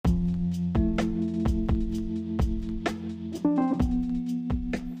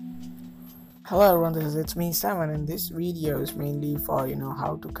Hello everyone, this is it's me Simon, and this video is mainly for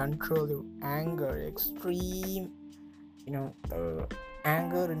how to control your anger, extreme, the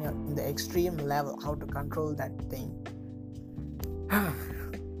anger in the extreme level, how to control that thing.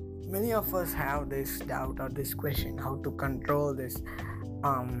 Many of us have this doubt or this question, how to control this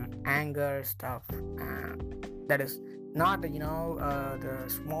anger stuff. That is not the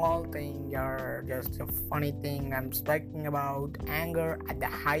small thing or just a funny thing. I'm speaking about anger at the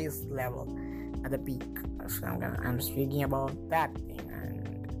highest level, at the peak. So I'm speaking about that thing.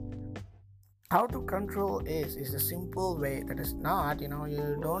 And how to control is a simple way. That is not,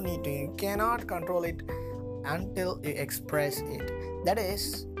 you cannot control it until you express it. That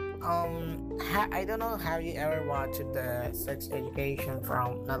is, I don't know, have you ever watched the Sex Education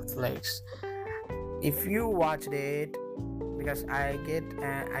from Netflix? If you watched it, because I get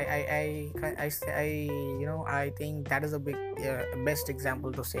I think that is a big best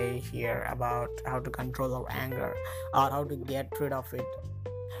example to say here about how to control our anger or how to get rid of it.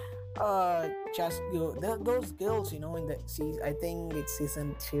 Just those girls, in the season, I think it's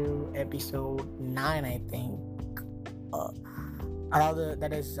season 2 episode 9, I think. Rather,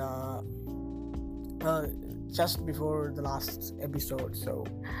 that is just before the last episode. So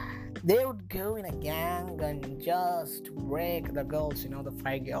they would go in a gang and just break the girls, the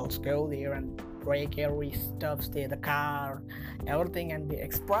 5 girls go there and break every stuff, stay the car, everything, and they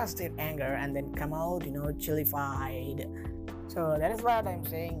express their anger and then come out, chillified. So that is what I'm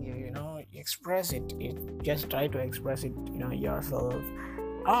saying. You express it. You just try to express it, yourself.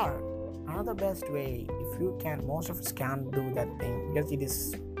 Or another best way, if you can, most of us can't do that thing because it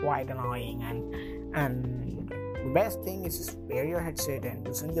is quite annoying, and the best thing is just wear your headset and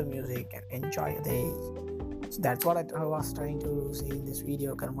listen to the music and enjoy the day. So that's what I was trying to say in this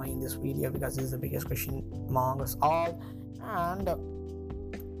video, Karma, in this video, because this is the biggest question among us all, and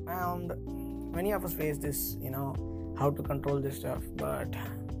many of us face this, how to control this stuff. But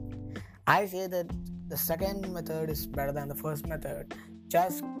I say that the second method is better than the first method.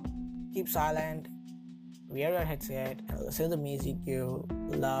 Just keep silent, wear your headset, and listen to the music you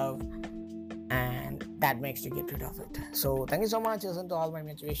love, and that makes you get rid of it. So thank you so much. Listen to all my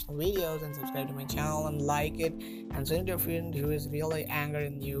motivational videos and subscribe to my channel and like it, and send it to your friend who is really angry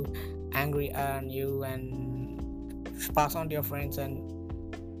on you, and pass on to your friends, and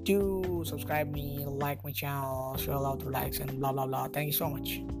do subscribe me, like my channel, show love to likes, and blah blah blah. Thank you so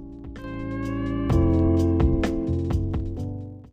much.